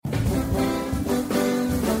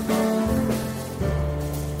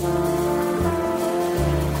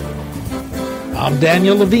I'm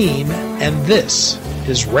Daniel Levine, and this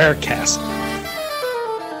is Rarecast.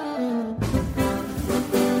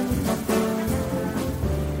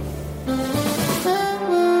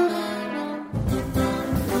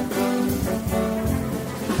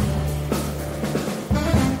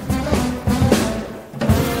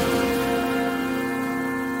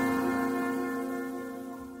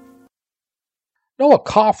 Noah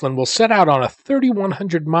Coughlin will set out on a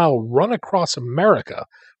 3,100-mile run across America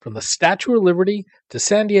from the Statue of Liberty to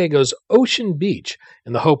San Diego's Ocean Beach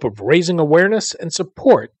in the hope of raising awareness and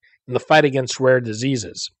support in the fight against rare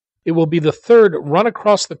diseases. It will be the third run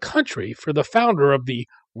across the country for the founder of the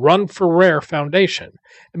Run for Rare Foundation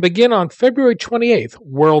and begin on February 28th,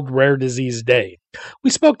 World Rare Disease Day. We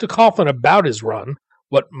spoke to Coughlin about his run,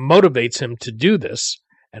 what motivates him to do this,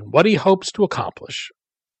 and what he hopes to accomplish.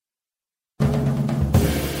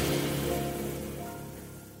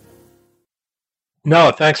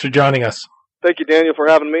 Noah, thanks for joining us. Thank you, Daniel, for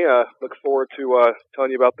having me. Look forward to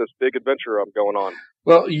telling you about this big adventure I'm going on.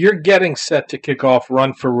 Well, you're getting set to kick off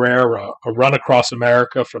Run for Rare, a run across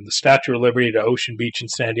America from the Statue of Liberty to Ocean Beach in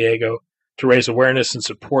San Diego to raise awareness and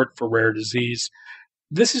support for rare disease.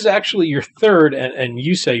 This is actually your third, and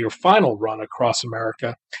you say your final run across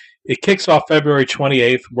America. It kicks off February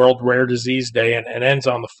 28th, World Rare Disease Day, and ends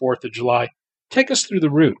on the 4th of July. Take us through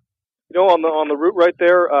the route. You know, on the route right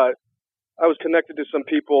there, I was connected to some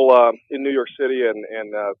people in New York City,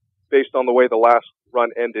 and based on the way the last run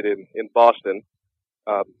ended in Boston,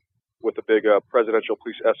 with the big presidential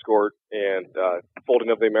police escort and folding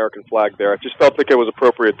of the American flag there, I just felt like it was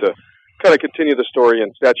appropriate to kind of continue the story,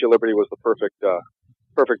 and Statue of Liberty was the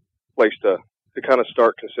perfect place to kind of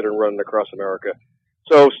start considering running across America.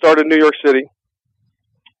 So start in New York City,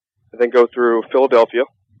 and then go through Philadelphia,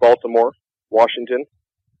 Baltimore, Washington,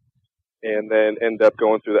 and then end up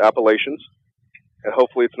going through the Appalachians, and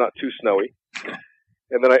hopefully it's not too snowy.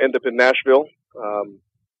 And then I end up in Nashville,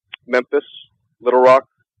 Memphis, Little Rock,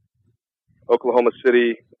 Oklahoma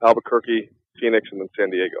City, Albuquerque, Phoenix, and then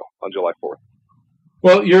San Diego on July 4th.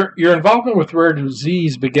 Well, your involvement with rare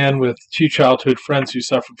disease began with two childhood friends who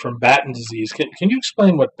suffered from Batten disease. Can you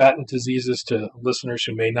explain what Batten disease is to listeners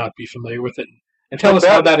who may not be familiar with it? And tell us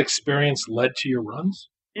how that experience led to your runs?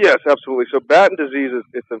 Yes, absolutely. So Batten disease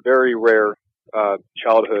it's a very rare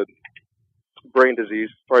childhood brain disease.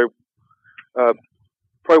 Probably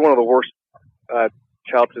one of the worst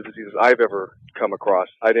childhood diseases I've ever come across.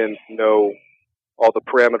 I didn't know all the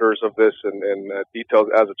parameters of this and details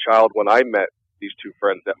as a child when I met these two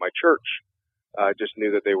friends at my church. I just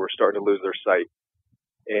knew that they were starting to lose their sight.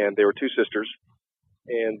 And they were two sisters.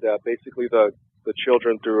 And basically the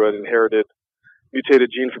children, through an inherited mutated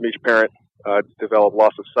gene from each parent, develop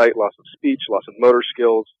loss of sight, loss of speech, loss of motor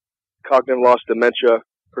skills, cognitive loss, dementia,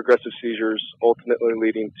 progressive seizures, ultimately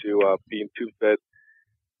leading to being tooth-fed,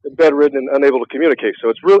 bedridden, and unable to communicate. So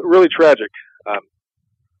it's really tragic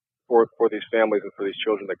for these families and for these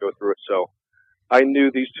children that go through it. So I knew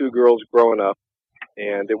these two girls growing up,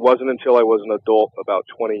 and it wasn't until I was an adult, about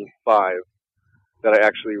 25, that I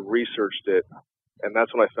actually researched it, and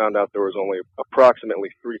that's when I found out there was only approximately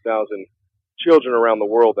 3,000 children around the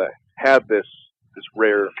world that had this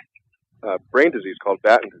rare brain disease called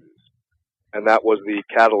Batten disease. And that was the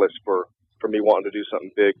catalyst for me wanting to do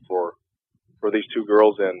something big for these two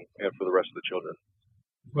girls and for the rest of the children.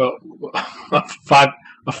 Well,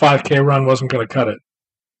 a 5K run wasn't going to cut it.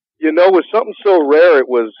 You know, with something so rare,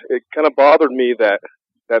 it kind of bothered me that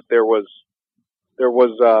there was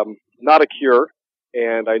not a cure,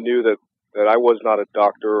 and I knew that I was not a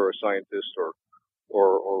doctor or a scientist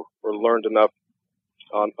or learned enough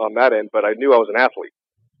on that end, but I knew I was an athlete.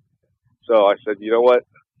 So I said, you know what,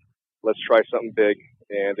 let's try something big.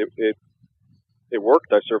 And it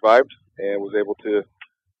worked. I survived and was able to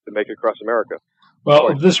make it across America.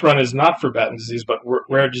 Well, this run is not for Batten disease, but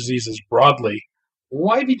rare diseases broadly.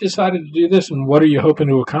 Why have you decided to do this, and what are you hoping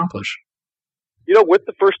to accomplish? You know, with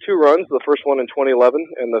the first two runs, the first one in 2011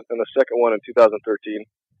 and the second one in 2013,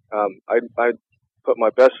 I put my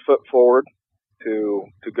best foot forward to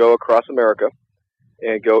go across America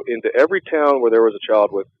and go into every town where there was a child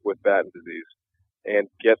with Batten disease and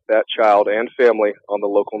get that child and family on the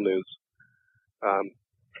local news,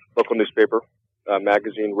 local newspaper,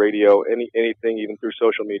 magazine, radio, anything, even through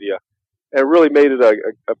social media. And it really made it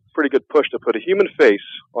a pretty good push to put a human face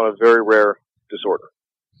on a very rare disorder.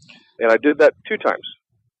 And I did that 2 times.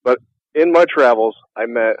 But in my travels, I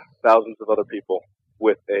met thousands of other people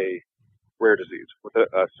with a rare disease, with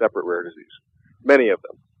a separate rare disease, many of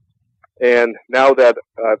them. And now that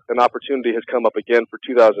an opportunity has come up again for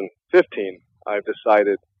 2015, I've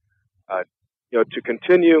decided, to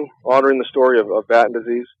continue honoring the story of Batten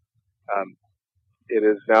disease, it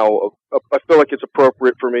is now, I feel like it's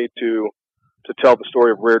appropriate for me to tell the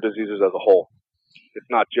story of rare diseases as a whole. It's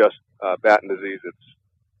not just Batten disease.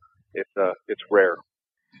 It's rare.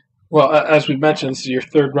 Well, as we mentioned, this is your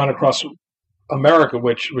third run across America,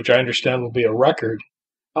 which I understand will be a record.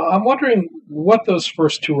 I'm wondering what those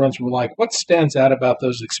first two runs were like. What stands out about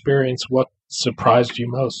those experiences? What surprised you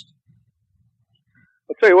most?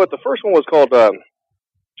 I'll tell you what, the first one was called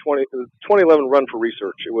 2011 Run for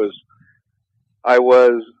Research. I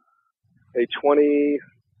was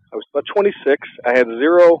about 26. I had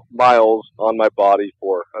 0 miles on my body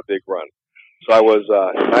for a big run. So I was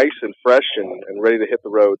nice and fresh and ready to hit the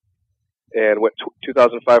road, and went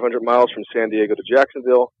 2,500 miles from San Diego to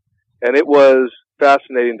Jacksonville. And it was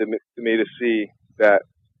fascinating to me to see that,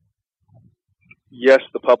 yes,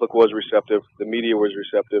 the public was receptive, the media was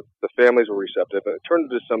receptive, the families were receptive, and it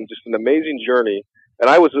turned into just an amazing journey. And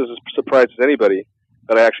I was as surprised as anybody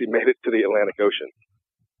that I actually made it to the Atlantic Ocean.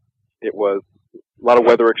 It was a lot of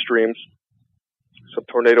weather extremes, some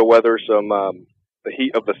tornado weather, some the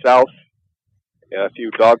heat of the South, a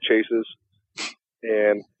few dog chases,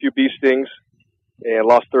 and a few bee stings, and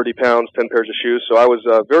lost 30 pounds, 10 pairs of shoes. So I was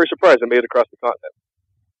very surprised I made it across the continent.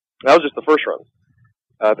 That was just the first run.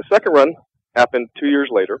 The second run happened 2 years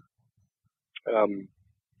later, and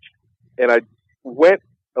I went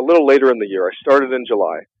a little later in the year. I started in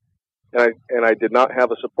July, and I did not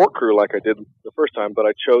have a support crew like I did the first time, but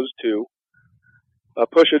I chose to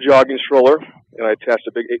push a jogging stroller, and I attached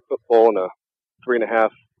a big 8-foot pole and a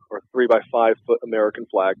 3.5 or 3x5 foot American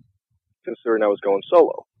flag, considering I was going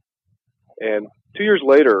solo. And 2 years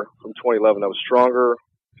later, from 2011, I was stronger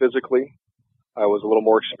physically. I was a little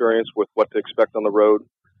more experienced with what to expect on the road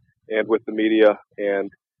and with the media,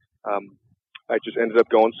 and I just ended up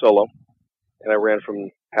going solo. And I ran from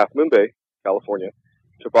Half Moon Bay, California,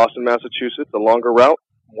 to Boston, Massachusetts, a longer route,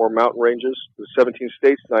 more mountain ranges. It was 17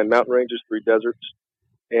 states, 9 mountain ranges, 3 deserts.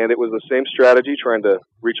 And it was the same strategy, trying to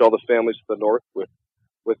reach all the families to the north with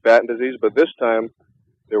Batten disease. But this time,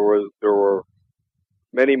 there were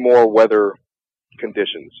many more weather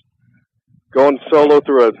conditions. Going solo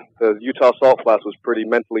through the Utah Salt Flats was pretty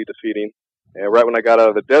mentally defeating. And right when I got out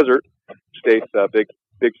of the desert states, a big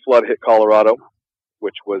flood hit Colorado,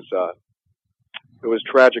 which was it was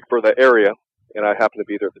tragic for the area. And I happened to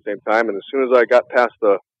be there at the same time. And as soon as I got past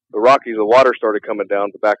the Rockies, the water started coming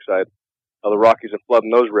down the backside of the Rockies and flooding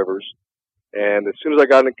those rivers. And as soon as I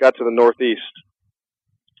got to the northeast,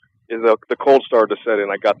 the cold started to set in.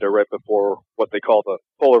 I got there right before what they call the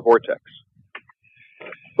polar vortex.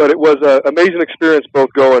 But it was an amazing experience,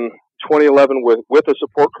 both going 2011 with a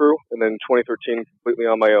support crew, and then 2013 completely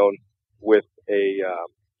on my own with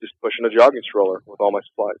just pushing a jogging stroller with all my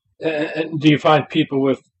supplies. And do you find people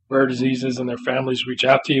with rare diseases and their families reach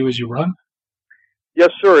out to you as you run?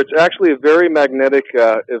 Yes, sir. It's actually a very magnetic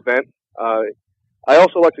event. I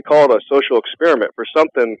also like to call it a social experiment. For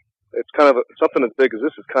something, it's kind of something as big as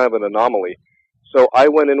this is kind of an anomaly. So I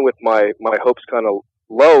went in with my hopes kind of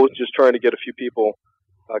low, just trying to get a few people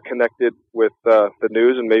connected with the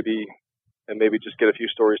news and maybe just get a few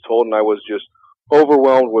stories told. And I was just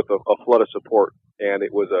overwhelmed with a flood of support. And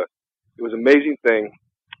it was an amazing thing.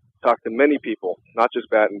 Talked to many people, not just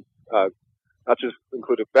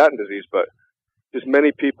included Batten disease, but just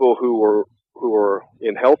many people who were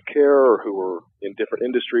in healthcare or who were in different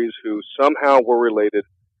industries who somehow were related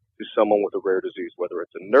to someone with a rare disease, whether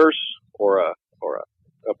it's a nurse or a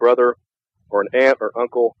brother or an aunt or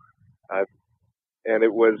uncle. And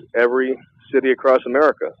it was every city across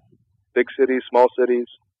America, big cities, small cities,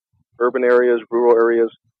 urban areas, rural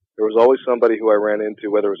areas. There was always somebody who I ran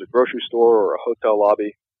into, whether it was a grocery store or a hotel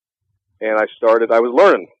lobby. And I was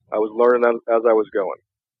learning. I was learning as I was going.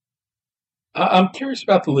 I'm curious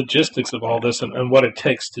about the logistics of all this and what it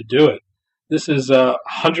takes to do it. This is a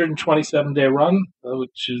 127-day run,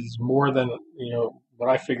 which is more than what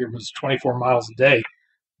I figured was 24 miles a day.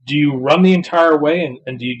 Do you run the entire way,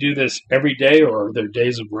 and do you do this every day, or are there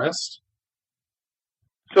days of rest?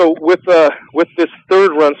 So with this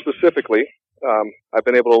third run specifically, I've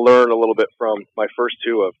been able to learn a little bit from my first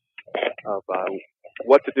two of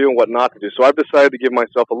what to do and what not to do. So I've decided to give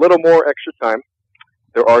myself a little more extra time.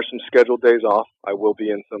 There are some scheduled days off. I will be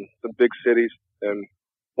in some big cities and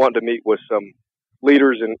want to meet with some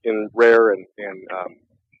leaders in rare and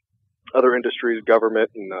other industries, government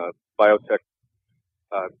and biotech,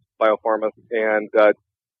 biopharma, and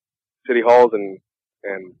city halls and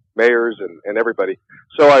mayors and everybody.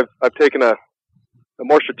 So I've taken a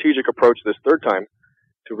more strategic approach this third time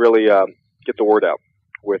to really get the word out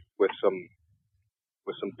with some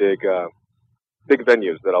big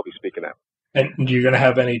venues that I'll be speaking at. And are you going to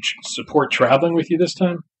have any support traveling with you this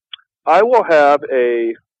time? I will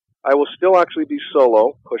still actually be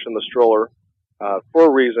solo, pushing the stroller, for a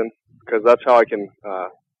reason, because that's how I can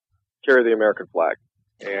carry the American flag,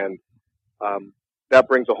 and that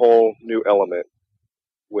brings a whole new element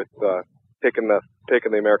with taking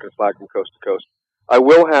the American flag from coast to coast. I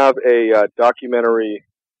will have a documentary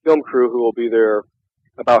film crew who will be there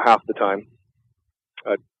about half the time,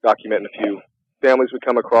 documenting a few families we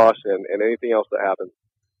come across and anything else that happens.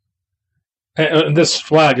 And this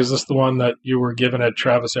flag, is this the one that you were given at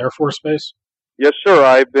Travis Air Force Base? Yes, sir.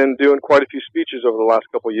 I've been doing quite a few speeches over the last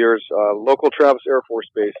couple of years. Local Travis Air Force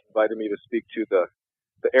Base invited me to speak to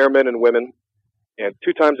the airmen and women, and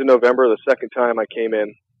 2 times in November. The second time I came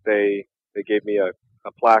in, they gave me a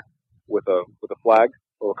plaque with a flag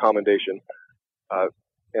or a commendation,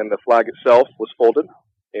 and the flag itself was folded,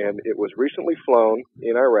 and it was recently flown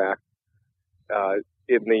in Iraq,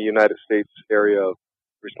 in the United States area of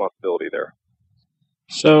responsibility there.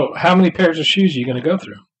 So how many pairs of shoes are you going to go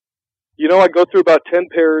through? I go through about 10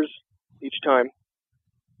 pairs each time,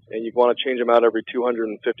 and you want to change them out every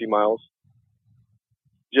 250 miles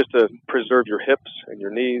just to preserve your hips and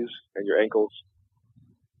your knees and your ankles.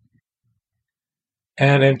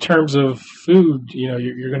 And in terms of food,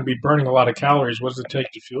 you're going to be burning a lot of calories. What does it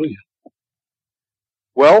take to fuel you?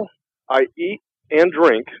 Well, I eat and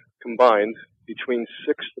drink combined between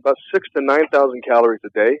about 6 to 9,000 calories a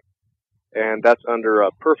day, and that's under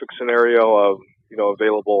a perfect scenario of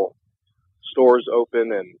available stores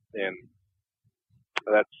open, and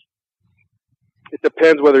it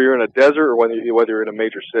depends whether you're in a desert or whether you're in a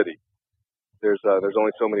major city. There's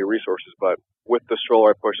only so many resources, but with the stroller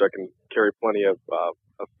I push, I can carry plenty of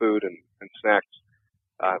food and snacks.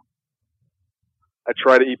 I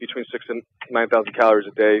try to eat between 6 and 9,000 calories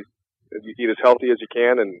a day. You eat as healthy as you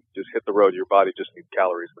can and just hit the road. Your body just needs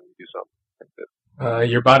calories when you do something like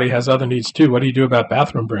this. Your body has other needs too. What do you do about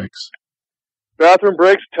bathroom breaks? Bathroom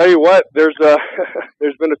breaks. Tell you what, there's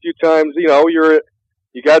been a few times. You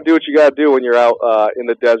got to do what you got to do when you're out in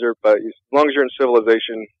the desert. But as long as you're in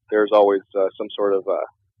civilization, there's always some sort of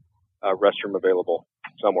restroom available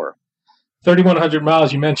somewhere. 3,100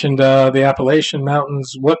 miles. You mentioned the Appalachian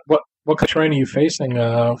Mountains. What kind of terrain are you facing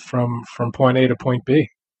from point A to point B?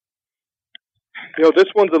 This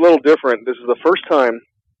one's a little different. This is the first time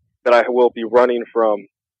that I will be running from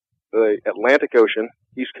the Atlantic Ocean,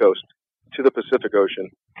 East Coast, to the Pacific Ocean,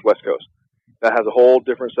 West Coast. That has a whole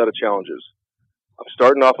different set of challenges. I'm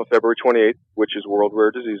starting off on February 28th, which is World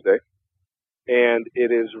Rare Disease Day, and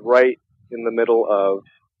it is right in the middle of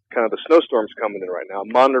kind of the snowstorms coming in right now.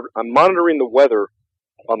 I'm monitoring the weather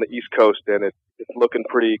on the East Coast, and it's looking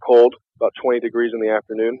pretty cold, about 20 degrees in the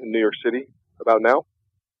afternoon in New York City about now.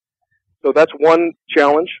 So that's one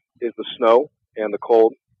challenge, is the snow and the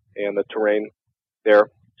cold and the terrain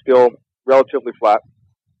there. Still relatively flat.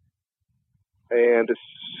 And as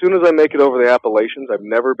soon as I make it over the Appalachians, I've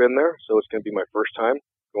never been there, so it's going to be my first time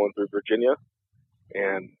going through Virginia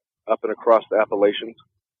and up and across the Appalachians.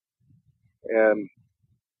 And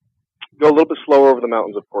go a little bit slower over the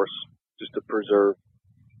mountains, of course, just to preserve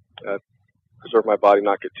my body,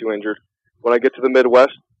 not get too injured. When I get to the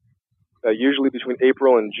Midwest, usually between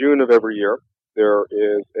April and June of every year, there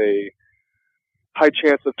is a high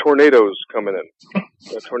chance of tornadoes coming in,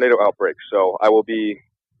 a tornado outbreak. So I will be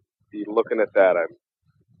looking at that.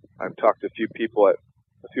 I've talked to a few people at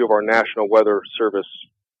a few of our National Weather Service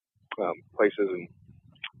places, and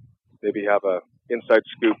maybe have a inside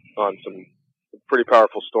scoop on some pretty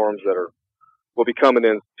powerful storms that will be coming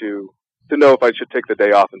in to know if I should take the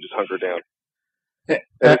day off and just hunker down.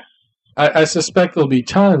 I suspect there'll be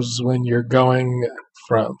times when you're going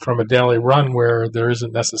from a daily run where there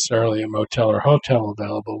isn't necessarily a motel or hotel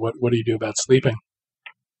available. What do you do about sleeping?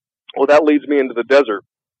 Well, that leads me into the desert.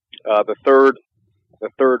 The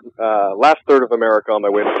last third of America on my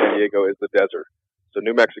way to San Diego is the desert. So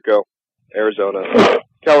New Mexico, Arizona,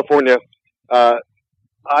 California.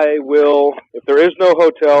 I will, if there is no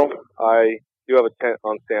hotel, I do have a tent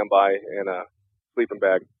on standby and a sleeping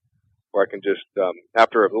bag where I can just,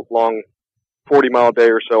 after a long 40-mile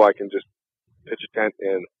day or so, I can just pitch a tent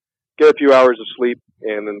and get a few hours of sleep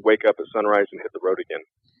and then wake up at sunrise and hit the road again.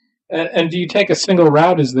 And do you take a single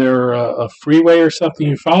route? Is there a freeway or something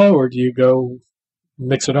you follow, or do you go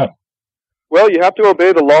mix it up? Well, you have to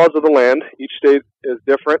obey the laws of the land. Each state is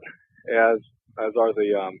different, as are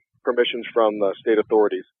the permissions from the state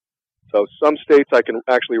authorities. So some states I can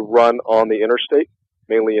actually run on the interstate,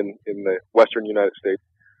 mainly in the western United States.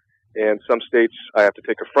 And some states I have to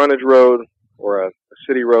take a frontage road or a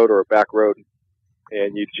city road or a back road.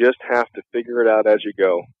 And you just have to figure it out as you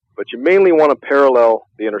go. But you mainly want to parallel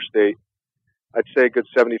the interstate. I'd say a good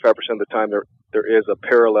 75% of the time there is a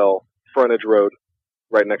parallel frontage road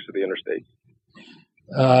right next to the interstate.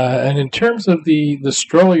 And in terms of the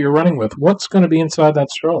stroller you're running with, what's going to be inside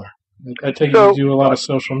that stroller? I take it you do a lot of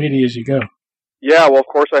social media as you go. Yeah, well, of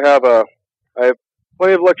course I have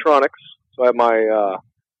plenty of electronics. So I have my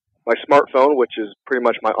smartphone, which is pretty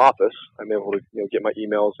much my office. I'm able to get my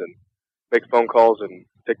emails and make phone calls and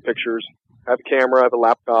take pictures. I have a camera. I have a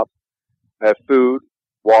laptop. I have food,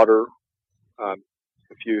 water, a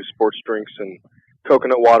few sports drinks, and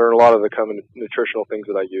coconut water, and a lot of the common nutritional things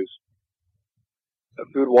that I use.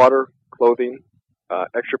 Food, water, clothing,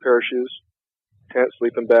 extra pair of shoes, tent,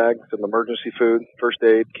 sleeping bag, some emergency food, first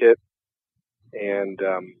aid kit, and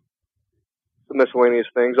some miscellaneous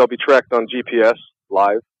things. I'll be tracked on GPS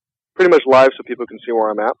live, pretty much live, so people can see where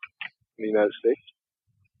I'm at in the United States.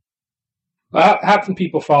 How can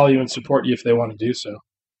people follow you and support you if they want to do so?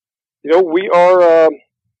 We're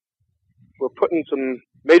putting some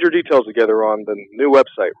major details together on the new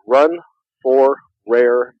website,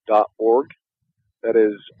 runforrare.org. That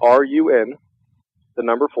is RUN, the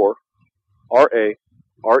number 4, RARE.org,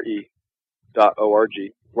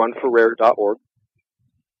 runforrare.org.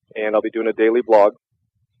 And I'll be doing a daily blog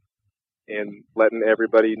and letting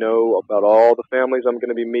everybody know about all the families I'm going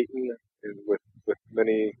to be meeting with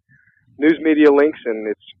many news media links, and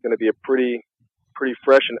it's going to be a pretty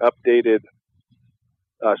fresh and updated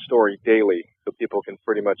story daily, so people can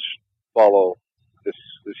pretty much follow this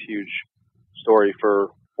huge story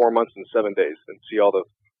for 4 months and 7 days and see all the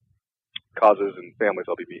causes and families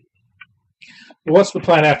I'll be meeting. What's the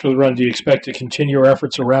plan after the run? Do you expect to continue your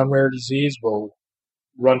efforts around rare disease? Will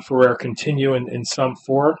Run for Rare continue in some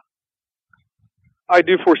form? I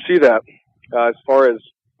do foresee that. As far as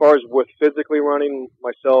with physically running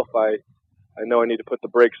myself, I know I need to put the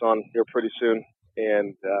brakes on here pretty soon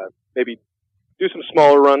and maybe do some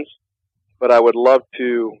smaller runs. But I would love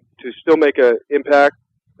to still make an impact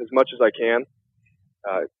as much as I can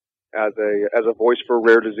as a voice for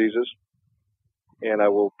rare diseases. And I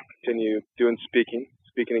will continue doing speaking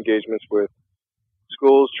engagements with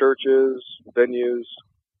schools, churches, venues,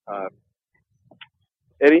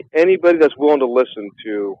 anybody that's willing to listen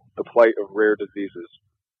to the plight of rare diseases.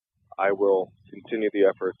 I will continue the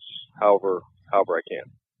efforts however I can.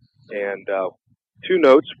 And 2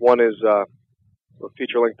 notes. One is a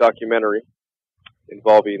feature-length documentary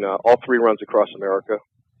involving all 3 runs across America.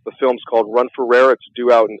 The film's called Run for Rare. It's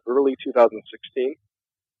due out in early 2016.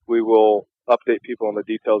 We will update people on the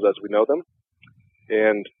details as we know them.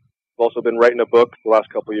 And I've also been writing a book the last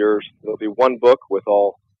couple of years. There'll be 1 book with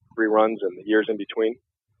all 3 runs and the years in between,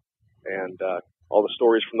 and all the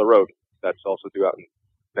stories from the road. That's also due out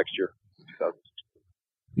next year.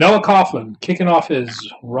 Noah Coughlin kicking off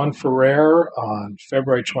his Run for Rare on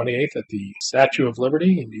February 28th at the Statue of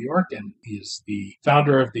Liberty in New York, and he is the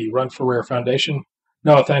founder of the Run for Rare Foundation.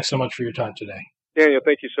 Noah, thanks so much for your time today. Daniel,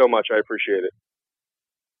 thank you so much. I appreciate it.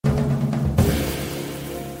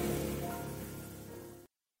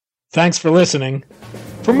 Thanks for listening.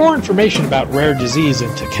 For more information about rare disease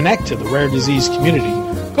and to connect to the rare disease community,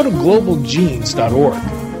 go to globalgenes.org.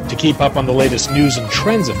 To keep up on the latest news and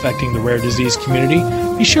trends affecting the rare disease community,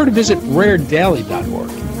 be sure to visit raredaily.org.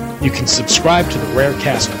 You can subscribe to the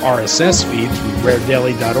Rarecast RSS feed through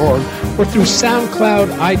raredaily.org or through SoundCloud,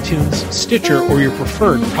 iTunes, Stitcher, or your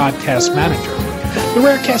preferred podcast manager. The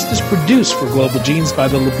Rarecast is produced for Global Genes by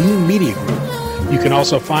the Levine Media Group. You can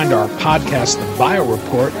also find our podcast, The Bio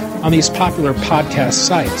Report, on these popular podcast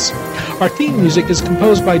sites. Our theme music is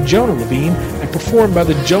composed by Jonah Levine and performed by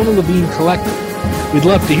the Jonah Levine Collective. We'd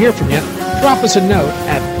love to hear from you. Drop us a note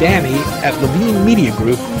at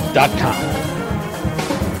danny@levinemediagroup.com.